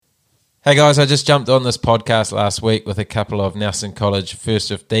Hey guys, I just jumped on this podcast last week with a couple of Nelson College First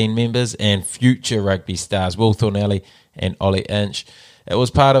 15 members and future rugby stars, Will Thornelli and Ollie Inch. It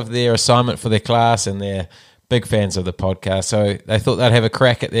was part of their assignment for their class and they're big fans of the podcast, so they thought they'd have a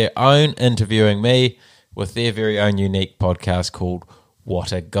crack at their own interviewing me with their very own unique podcast called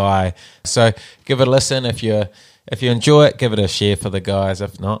What a Guy. So give it a listen. If you enjoy it, give it a share for the guys.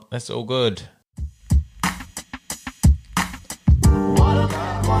 If not, that's all good.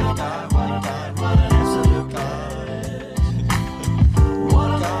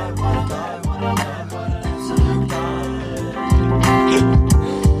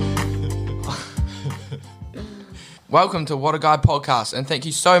 Welcome to What a Guy podcast, and thank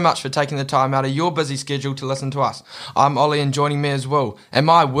you so much for taking the time out of your busy schedule to listen to us. I'm Ollie, and joining me as Will. And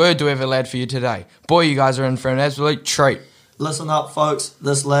my word do we have a lad for you today. Boy, you guys are in for an absolute treat. Listen up, folks.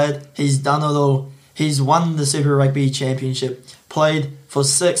 This lad, he's done it all. He's won the Super Rugby Championship, played for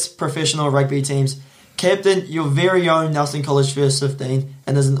 6 professional rugby teams, captained your very own Nelson College First 15,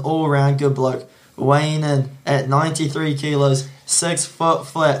 and is an all-round good bloke, weighing in at 93 kilos, 6 foot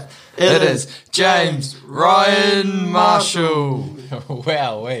flat. It is James Ryan Marshall.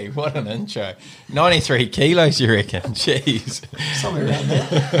 Wow, what an intro. 93 kilos, you reckon? Jeez. Somewhere around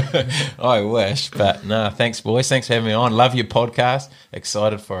there. I wish, but no, thanks, boys. Thanks for having me on. Love your podcast.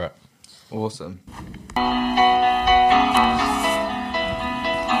 Excited for it. Awesome.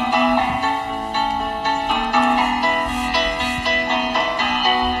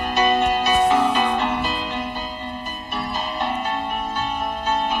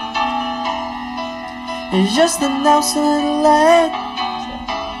 He's just a Nelson lad,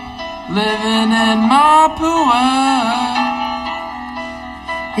 Living in Mapua.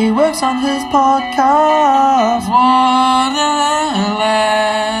 he works on his podcast. What a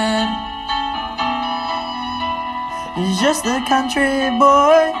lad. He's just a country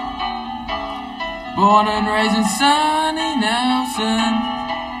boy, Born and raised in sunny Nelson.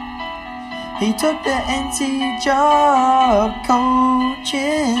 he took the NC job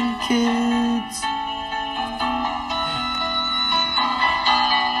coaching kids.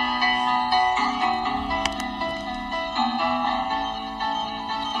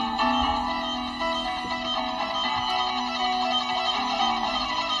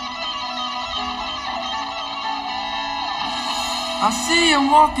 I see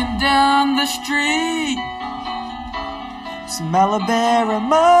him walking down the street. Smell a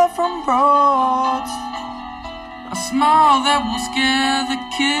Berrima from Broads. A smile that will scare the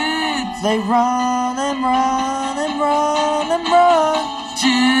kids. They run and run and run and run.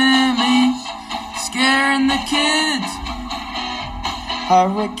 Jimmy, scaring the kids.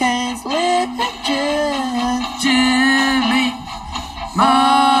 Hurricanes legend. Jimmy,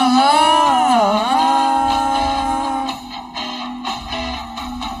 my love.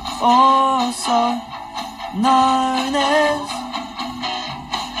 Also known as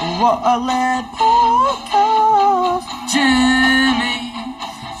What a Lad podcast. Jimmy,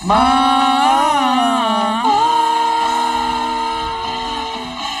 my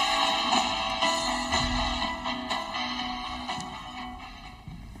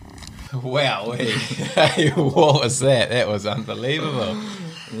Wow, hey, what was that? That was unbelievable.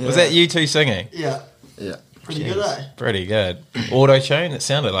 Yeah. Was that you two singing? Yeah. Pretty good, eh? Pretty good. Auto-tune? It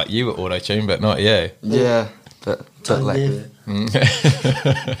sounded like you were auto-tune, but not you. yeah, but like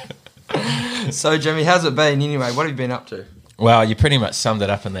that. So Jimmy, how's it been anyway? What have you been up to? Well, you pretty much summed it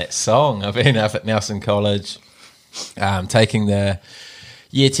up in that song. I've been up at Nelson College, taking the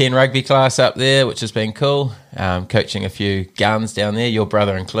Year 10 rugby class up there, which has been cool. Coaching a few guns down there, your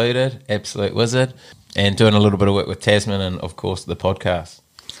brother included, absolute wizard, and doing a little bit of work with Tasman and, of course, the podcast.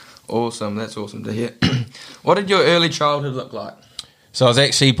 Awesome, that's awesome to hear. What did your early childhood look like? So I was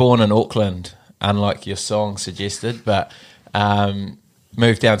actually born in Auckland, unlike your song suggested, but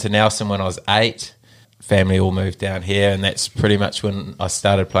moved down to Nelson when I was 8. Family all moved down here, and that's pretty much when I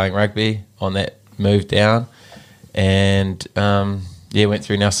started playing rugby on that move down. And went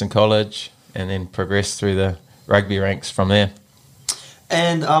through Nelson College and then progressed through the rugby ranks from there.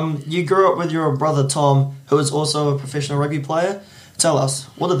 And you grew up with your brother Tom, who is also a professional rugby player. Tell us,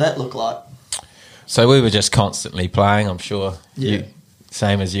 what did that look like? So we were just constantly playing, I'm sure. Yeah.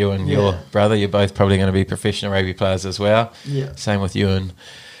 Same as you and your brother. You're both probably going to be professional rugby players as well. Yeah. Same with you and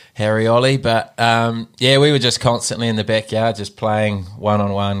Harry Ollie. But, we were just constantly in the backyard, just playing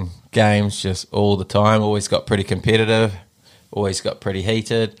one-on-one games just all the time. Always got pretty competitive, always got pretty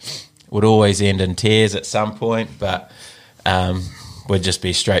heated. Would always end in tears at some point, but we'd just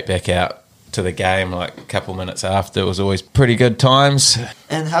be straight back out to the game like a couple minutes after. It was always pretty good times.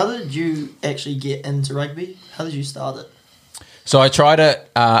 And how did you actually get into rugby? How did you start it? So I tried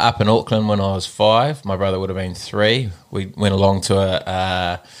it up in Auckland when I was 5. My brother would have been 3. We went along to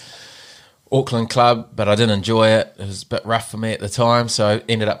a Auckland club, but I didn't enjoy it. It was a bit rough for me at the time, so I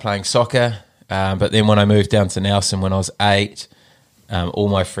ended up playing soccer. But then when I moved down to Nelson when I was 8, all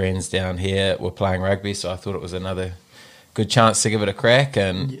my friends down here were playing rugby, so I thought it was another good chance to give it a crack.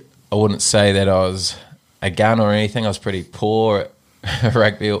 And I wouldn't say that I was a gun or anything. I was pretty poor at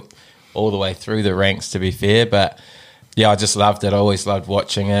rugby all the way through the ranks, to be fair. But yeah, I just loved it. I always loved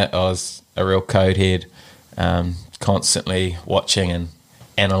watching it. I was a real code head, constantly watching and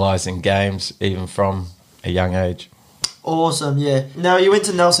analysing games, even from a young age. Awesome, yeah. Now, you went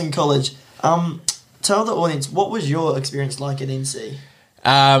to Nelson College. Tell the audience, what was your experience like at NC?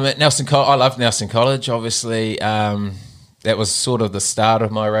 At Nelson I loved Nelson College, obviously. That was sort of the start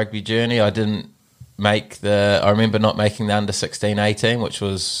of my rugby journey. I remember not making the under 16-18, which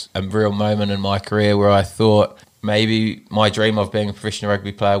was a real moment in my career where I thought maybe my dream of being a professional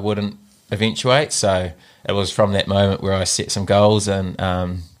rugby player wouldn't eventuate. So it was from that moment where I set some goals and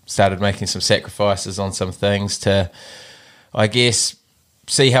started making some sacrifices on some things to, I guess,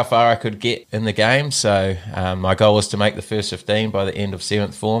 see how far I could get in the game. So my goal was to make the first 15 by the end of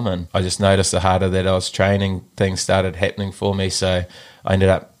 7th form, and I just noticed the harder that I was training, things started happening for me. So I ended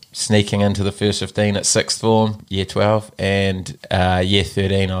up sneaking into the first 15 at 6th form, year 12, and year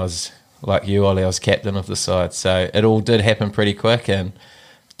 13 I was, like you, Ollie, I was captain of the side. So it all did happen pretty quick, and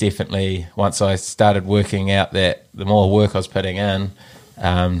definitely once I started working out that the more work I was putting in,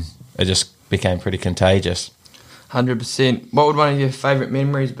 it just became pretty contagious. 100%. What would one of your favourite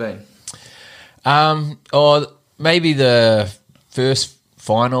memories be? Or maybe the first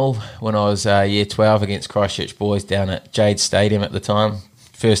final when I was year 12 against Christchurch Boys down at Jade Stadium at the time.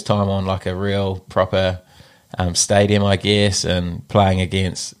 First time on like a real proper stadium, I guess, and playing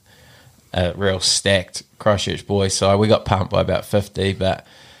against a real stacked Christchurch Boys side. We got pumped by about 50, but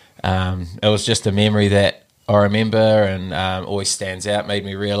it was just a memory that I remember and always stands out, made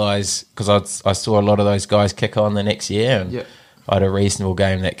me realise, because I saw a lot of those guys kick on the next year, and I had a reasonable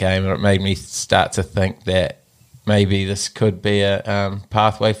game that game, and it made me start to think that maybe this could be a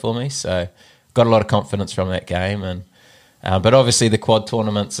pathway for me. So got a lot of confidence from that game. And but obviously the quad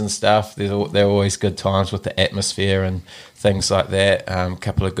tournaments and stuff, they're always good times with the atmosphere and things like that. A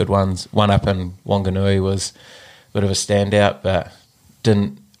couple of good ones. One up in Wanganui was a bit of a standout, but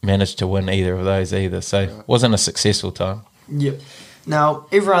didn't manage to win either of those either. So it wasn't a successful time. Yep. Now,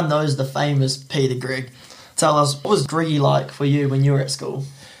 everyone knows the famous Peter Gregg. Tell us, what was Greggy like for you when you were at school?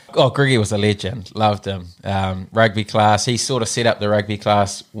 Oh, Greggy was a legend. Loved him. Rugby class. He sort of set up the rugby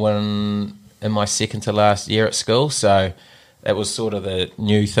class in my second to last year at school. So that was sort of the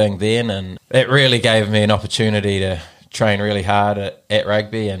new thing then. And it really gave me an opportunity to train really hard at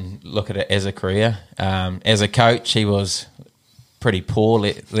rugby and look at it as a career. As a coach, he was pretty poor,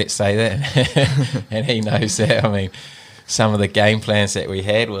 let's say that. And he knows that. I mean, some of the game plans that we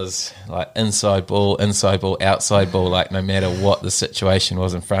had was like inside ball, outside ball, like no matter what the situation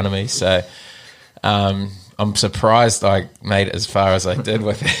was in front of me. So I'm surprised I made it as far as I did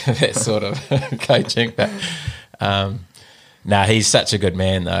with that sort of coaching. But he's such a good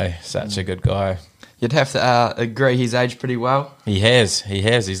man though, such a good guy. You'd have to agree he's aged pretty well. He has.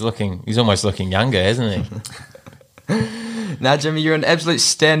 He's almost looking younger, hasn't he? Now, Jimmy, you're an absolute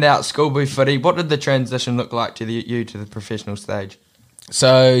standout schoolboy footy. What did the transition look like to you to the professional stage?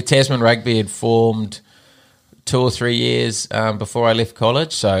 So Tasman Rugby had formed 2 or 3 years before I left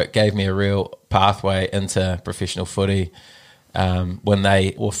college, so it gave me a real pathway into professional footy when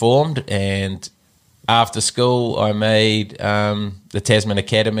they were formed. And after school, I made the Tasman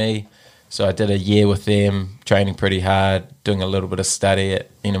Academy. So I did a year with them, training pretty hard, doing a little bit of study at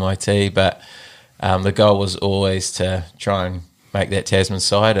NMIT, but the goal was always to try and make that Tasman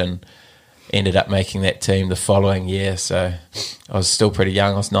side, and ended up making that team the following year. So I was still pretty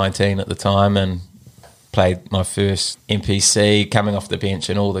young. I was 19 at the time and played my first NPC coming off the bench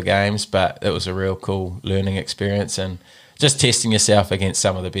in all the games, but it was a real cool learning experience, and just testing yourself against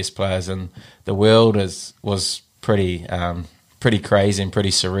some of the best players in the world was pretty crazy and pretty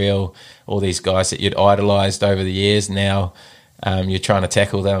surreal. All these guys that you'd idolised over the years, now you're trying to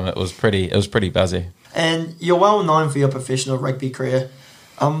tackle them. It was pretty buzzy. And you're well known for your professional rugby career.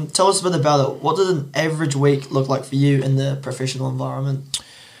 Tell us a bit about it. What did an average week look like for you in the professional environment?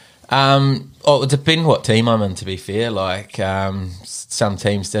 It would depend what team I'm in, to be fair. Like some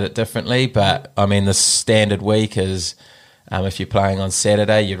teams did it differently, but I mean the standard week is if you're playing on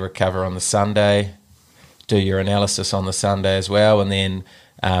Saturday, you'd recover on the Sunday, do your analysis on the Sunday as well, and then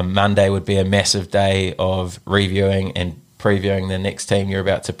Monday would be a massive day of reviewing and previewing the next team you're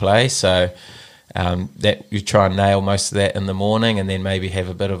about to play. So that you try and nail most of that in the morning, and then maybe have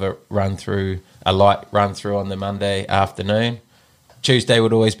a bit of a light run through on the Monday afternoon. Tuesday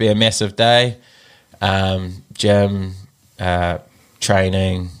would always be a massive day, gym,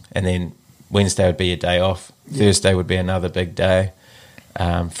 training, and then Wednesday would be a day off. Yeah. Thursday would be another big day.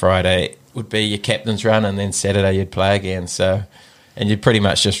 Friday would be your captain's run, and then Saturday you'd play again. So, and you'd pretty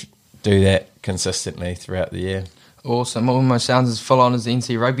much just do that consistently throughout the year. Awesome. Almost sounds as full on as the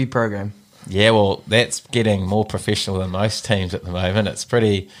NC rugby program. Yeah, well, that's getting more professional than most teams at the moment. It's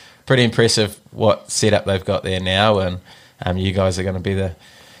pretty impressive what setup they've got there now, and you guys are going to be the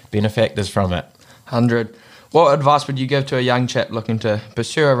benefactors from it. 100. What advice would you give to a young chap looking to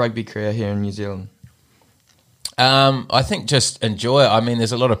pursue a rugby career here in New Zealand? I think just enjoy it. I mean,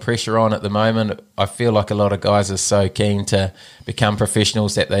 there's a lot of pressure on at the moment. I feel like a lot of guys are so keen to become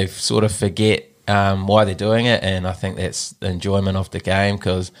professionals that they sort of forget why they're doing it, and I think that's the enjoyment of the game,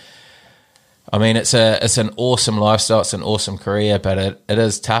 because I mean, it's an awesome lifestyle, it's an awesome career, but it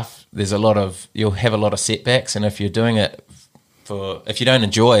is tough. You'll have a lot of setbacks, and if you're doing it if you don't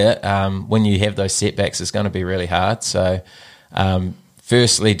enjoy it, when you have those setbacks, it's going to be really hard. So,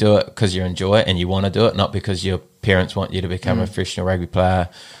 firstly, do it because you enjoy it and you want to do it, not because your parents want you to become a professional rugby player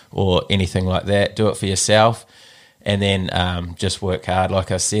or anything like that. Do it for yourself, and then just work hard.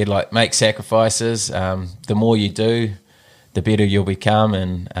 Like I said, make sacrifices. The more you do, the better you'll become,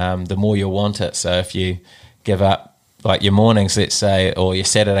 and the more you'll want it. So if you give up like your mornings, let's say, or your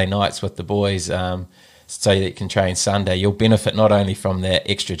Saturday nights with the boys, so that you can train Sunday, you'll benefit not only from that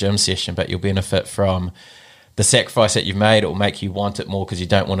extra gym session, but you'll benefit from the sacrifice that you've made. It will make you want it more, because you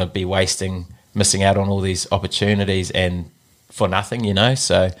don't want to be missing out on all these opportunities and for nothing,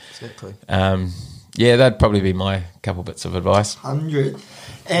 So exactly. Yeah, that'd probably be my couple bits of advice. 100.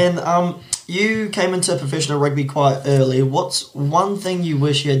 And you came into professional rugby quite early. What's one thing you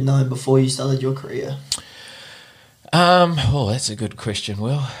wish you had known before you started your career? That's a good question,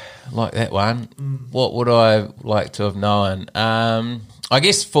 Will. Like that one. What would I like to have known? I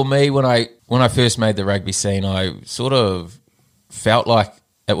guess for me, when I first made the rugby scene, I sort of felt like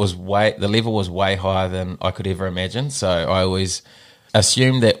the level was way higher than I could ever imagine. So I always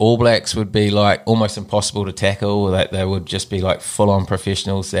assumed that All Blacks would be like almost impossible to tackle, or that they would just be like full-on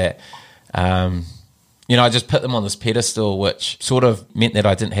professionals that, I just put them on this pedestal, which sort of meant that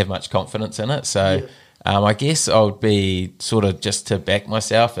I didn't have much confidence in it. So yeah. I guess I would be sort of just to back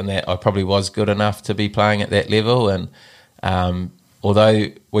myself, and that I probably was good enough to be playing at that level. And although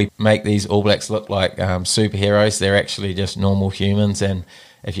we make these All Blacks look like superheroes, they're actually just normal humans, and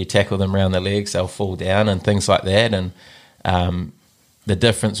if you tackle them around the legs, they'll fall down and things like that. And the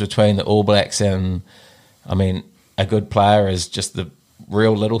difference between the All Blacks and, a good player is just the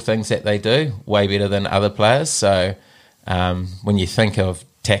real little things that they do, way better than other players. So when you think of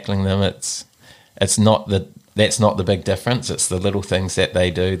tackling them, that's not the big difference. It's the little things that they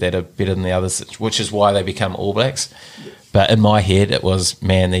do that are better than the others, which is why they become All Blacks. But in my head, it was,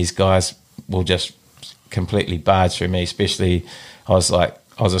 man, these guys will just completely barge through me. Especially, I was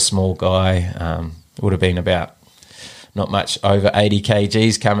a small guy, would have been about not much over 80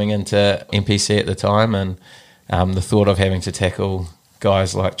 kgs coming into NPC at the time, and the thought of having to tackle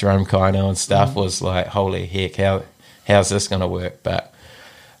guys like Jerome Kaino and stuff was like, holy heck, how's this going to work? But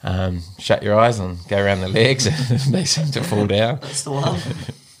shut your eyes and go around the legs, and they seem to fall down. That's the one.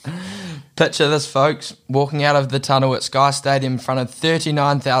 Picture this, folks, walking out of the tunnel at Sky Stadium in front of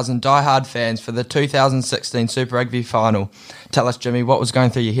 39,000 diehard fans for the 2016 Super Rugby final. Tell us, Jimmy, what was going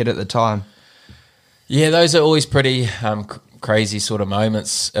through your head at the time? Yeah, those are always pretty crazy sort of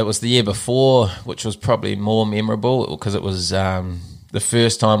moments. It was the year before, which was probably more memorable, because it was the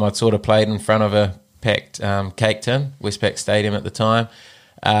first time I'd sort of played in front of a packed Cake Tin, Westpac Stadium at the time.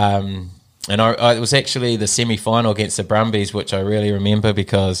 And it was actually the semi-final against the Brumbies, which I really remember,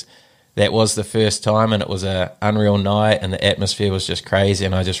 because that was the first time, and it was an unreal night, and the atmosphere was just crazy.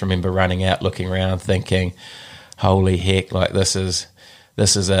 And I just remember running out, looking around, thinking, holy heck, like this is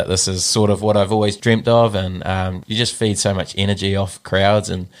it. This is sort of what I've always dreamt of. And you just feed so much energy off crowds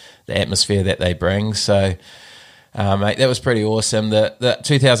and the atmosphere that they bring. So, mate, that was pretty awesome. The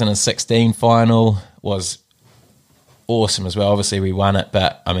 2016 final was awesome as well. Obviously, we won it,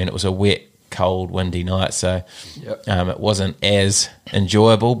 but it was a wet, cold, windy night, so it wasn't as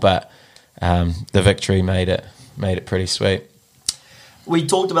enjoyable. But the victory made it pretty sweet. We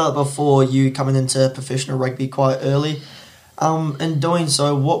talked about it before, you coming into professional rugby quite early. In doing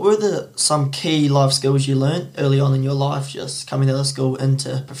so, what were some key life skills you learned early on in your life, just coming out of school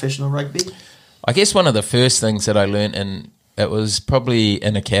into professional rugby? I guess one of the first things that I learned, and it was probably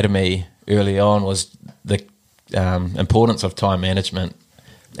in academy early on, was the importance of time management.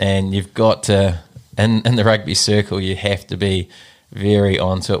 and you've got to, in the rugby circle, you have to be very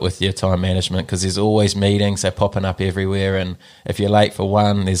onto it with your time management, because there's always meetings, they're popping up everywhere, and if you're late for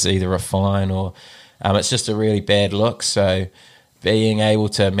one, there's either a fine or it's just a really bad look. So being able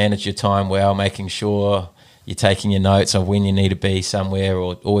to manage your time well, making sure you're taking your notes of when you need to be somewhere,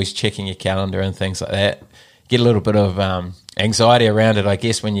 or always checking your calendar and things like that. Get a little bit of anxiety around it, I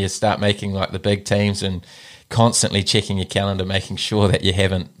guess, when you start making like the big teams and constantly checking your calendar, making sure that you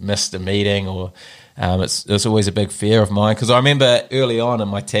haven't missed a meeting, or it's always a big fear of mine, because I remember early on in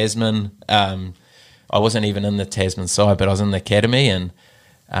my Tasman, I wasn't even in the Tasman side, but I was in the academy,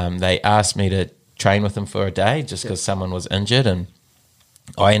 and they asked me to train with them for a day just because someone was injured, and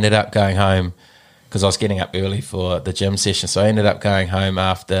I ended up going home because I was getting up early for the gym session. So I ended up going home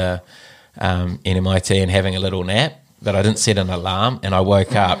after NMIT and having a little nap, but I didn't set an alarm, and I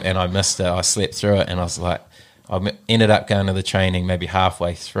woke up and I missed it. I slept through it, and I was like, I ended up going to the training maybe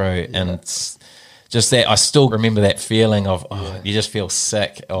halfway through, and it's just that I still remember that feeling of you just feel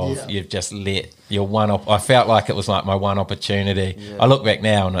sick of you've just let your one I felt like it was like my one opportunity. I look back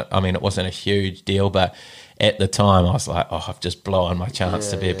now, and it wasn't a huge deal, but at the time I was like, I've just blown my chance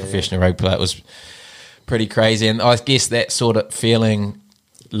to be a professional rugby player. It was pretty crazy, and I guess that sort of feeling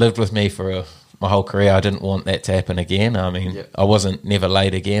lived with me for my whole career. I didn't want that to happen again. I mean, I wasn't never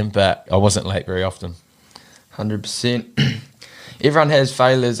late again, but I wasn't late very often. 100%. Everyone has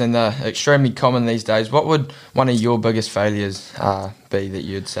failures, and they're extremely common these days. What would one of your biggest failures be that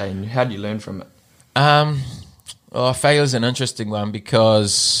you'd say, and how do you learn from it? Failure's an interesting one,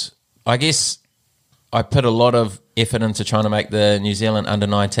 because I guess I put a lot of effort into trying to make the New Zealand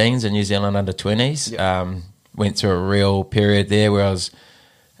under-19s and New Zealand under-20s. Went through a real period there where I was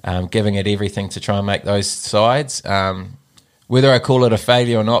giving it everything to try and make those sides. Whether I call it a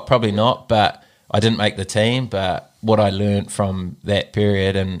failure or not, probably not, but I didn't make the team. But what I learned from that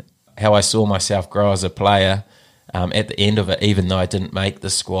period and how I saw myself grow as a player at the end of it, even though I didn't make the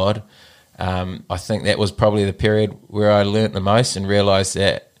squad, I think that was probably the period where I learnt the most and realised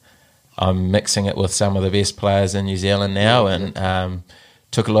that I'm mixing it with some of the best players in New Zealand now, and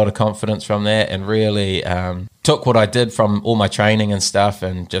took a lot of confidence from that, and really took what I did from all my training and stuff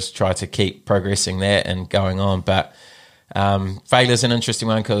and just tried to keep progressing that and going on. But failure's an interesting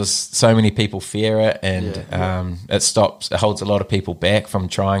one, because so many people fear it, and it holds a lot of people back from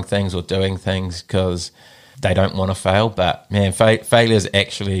trying things or doing things because they don't want to fail. But man, failure is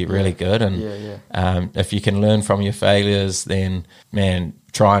actually really good, and if you can learn from your failures, then man,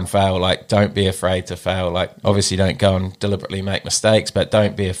 try and fail. Like, don't be afraid to fail. Like, obviously don't go and deliberately make mistakes, but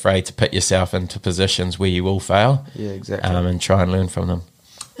don't be afraid to put yourself into positions where you will fail. Yeah, exactly. And try and learn from them.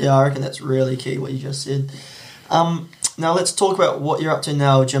 Yeah, I reckon that's really key what you just said. Now let's talk about what you're up to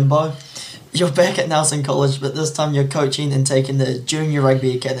now, Jimbo. You're back at Nelson College, but this time you're coaching and taking the Junior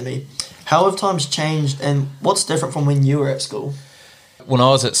Rugby Academy. How have times changed, and what's different from when you were at school? When I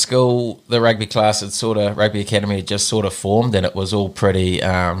was at school, the rugby class rugby academy had just sort of formed, and it was all pretty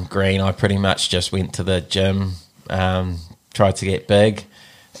green. I pretty much just went to the gym, tried to get big,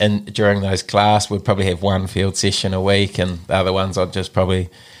 and during those class we'd probably have one field session a week, and the other ones I'd just probably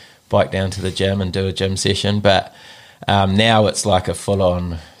bike down to the gym and do a gym session. But now it's like a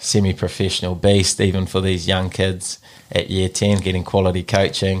full-on semi-professional beast, even for these young kids at year 10, getting quality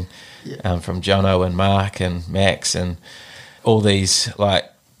coaching from Jono and Mark and Max and all these. Like,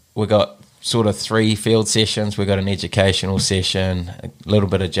 we got sort of 3 field sessions. We got an educational session, a little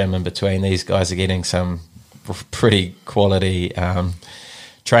bit of gym in between. These guys are getting some pretty quality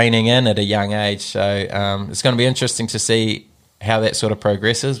training in at a young age. So it's going to be interesting to see how that sort of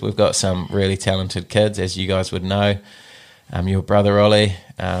progresses. We've got some really talented kids, as you guys would know. Your brother Ollie,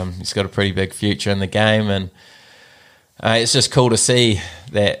 he's got a pretty big future in the game, and it's just cool to see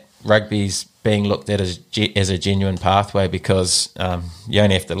that rugby's being looked at as a genuine pathway, because you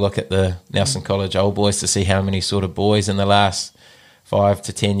only have to look at the Nelson College old boys to see how many sort of boys in the last 5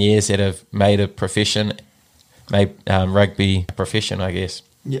 to 10 years that have made rugby a profession, I guess.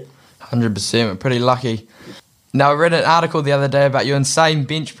 Yeah, 100%. We're pretty lucky. Now, I read an article the other day about your insane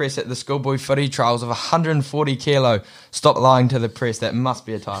bench press at the schoolboy footy trials of 140 kilo. Stop lying to the press. That must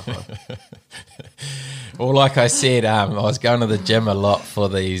be a typo. Well, like I said, I was going to the gym a lot for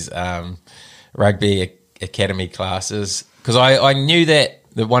these rugby academy classes, because I knew that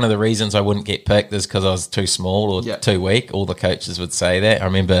one of the reasons I wouldn't get picked is because I was too small or too weak. All the coaches would say that. I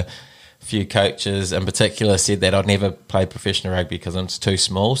remember a few coaches in particular said that I'd never play professional rugby because I'm too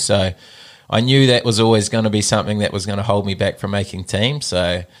small. So I knew that was always going to be something that was going to hold me back from making teams.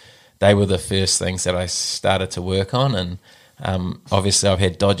 So they were the first things that I started to work on. And obviously I've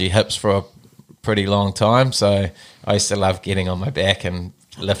had dodgy hips for a pretty long time. So I used to love getting on my back and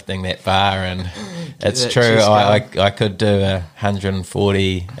lifting that bar, and it's that true. chest I could do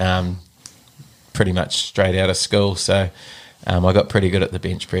 140 pretty much straight out of school, so I got pretty good at the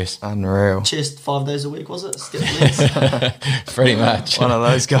bench press. Unreal. Chest 5 days a week, was it? Skip legs. Pretty much. One of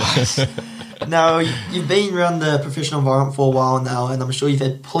those guys. Now, you've been around the professional environment for a while now, and I'm sure you've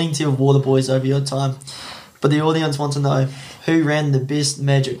had plenty of water boys over your time. But the audience want to know, who ran the best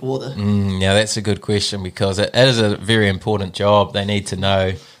magic water? Now, that's a good question, because it is a very important job. They need to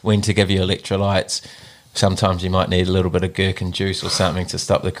know when to give you electrolytes. Sometimes you might need a little bit of gherkin juice or something to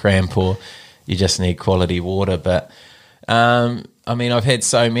stop the cramp, or you just need quality water. But, I mean, I've had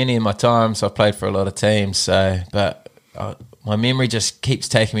so many in my time, so I've played for a lot of teams. My memory just keeps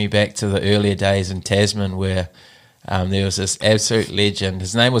taking me back to the earlier days in Tasman, where there was this absolute legend.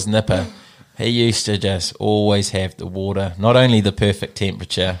 His name was Nipper. He used to just always have the water, not only the perfect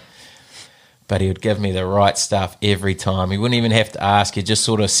temperature, but he would give me the right stuff every time. He wouldn't even have to ask. He'd just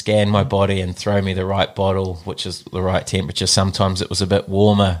sort of scan my body and throw me the right bottle, which is the right temperature. Sometimes it was a bit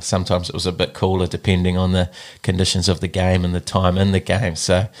warmer, sometimes it was a bit cooler, depending on the conditions of the game and the time in the game.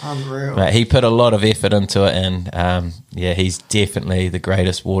 So Unreal. he put a lot of effort into it, and he's definitely the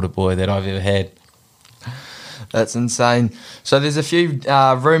greatest water boy that I've ever had. That's insane. So there's a few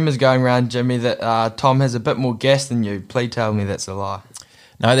rumours going around, Jimmy, that Tom has a bit more gas than you. Please tell me that's a lie.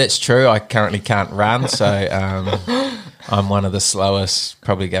 No, that's true. I currently can't run, so I'm one of the slowest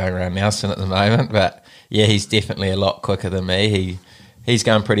probably going around Nelson at the moment. But yeah, he's definitely a lot quicker than me. He's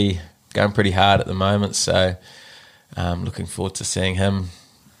going pretty hard at the moment, so looking forward to seeing him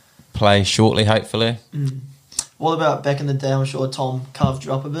play shortly, hopefully. What about back in the day? I'm sure Tom carved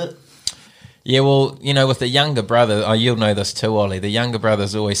you up a bit. Yeah, well, with the younger brother, you'll know this too, Ollie. The younger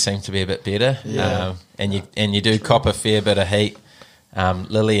brothers always seem to be a bit better, and you do cop a fair bit of heat.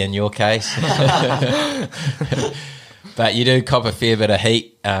 Lily, in your case, but you do cop a fair bit of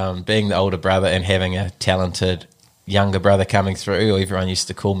heat, being the older brother and having a talented younger brother coming through. Everyone used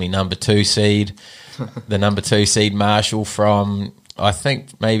to call me number 2 seed, the number 2 seed Marshall from, I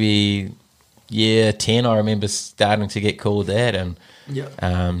think, maybe year 10. I remember starting to get called that, and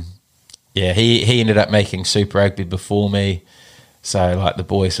he ended up making Super Rugby before me, so like the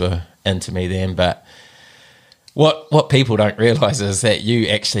boys were into me then. But what people don't realise is that you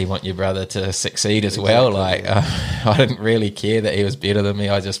actually want your brother to succeed as well. Like I didn't really care that he was better than me.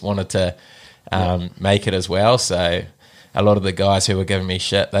 I just wanted to make it as well. So a lot of the guys who were giving me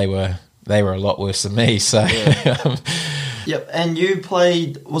shit, they were a lot worse than me. So Yep. And you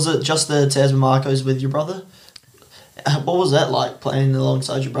played, was it just the Tasman Marcos with your brother? What was that like, playing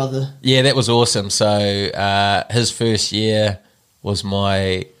alongside your brother? Yeah, that was awesome. So his first year was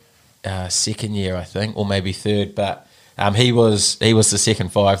my second year, I think, or maybe third. But he was the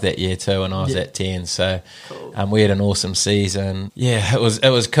second 5 that year too, and I was at 10. So Cool. we had an awesome season. Yeah, it was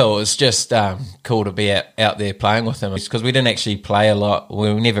cool. It was just cool to be out there playing with him, because we didn't actually play a lot.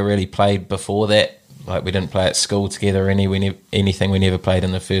 We never really played before that. Like, we didn't play at school together or anything. We never played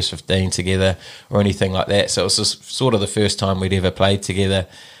in the first 15 together or anything like that. So it was just sort of the first time we'd ever played together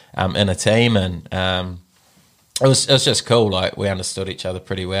in a team, and it was just cool. Like, we understood each other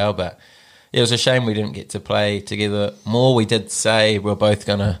pretty well. But it was a shame we didn't get to play together more. We did say we were both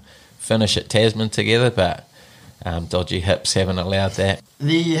going to finish at Tasman together, but dodgy hips haven't allowed that.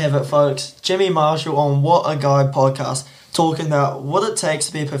 There you have it, folks. Jimmy Marshall on What a Guy podcast, talking about what it takes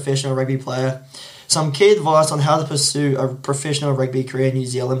to be a professional rugby player, some key advice on how to pursue a professional rugby career in New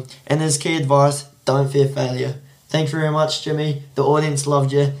Zealand, and his key advice, don't fear failure. Thank you very much, Jimmy. The audience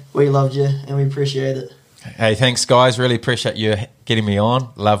loved you, we loved you, and we appreciate it. Hey, thanks, guys. Really appreciate you getting me on.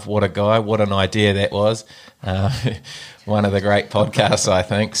 Love What a Guy. What an idea that was. One of the great podcasts, I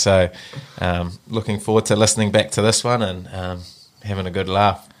think. So looking forward to listening back to this one and having a good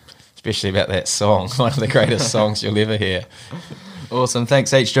laugh, especially about that song. One of the greatest songs you'll ever hear. Awesome.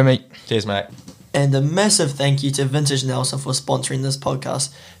 Thanks, H. Jimmy. Cheers, mate. And a massive thank you to Vintage Nelson for sponsoring this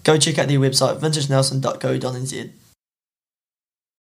podcast. Go check out their website, vintagenelson.co.nz.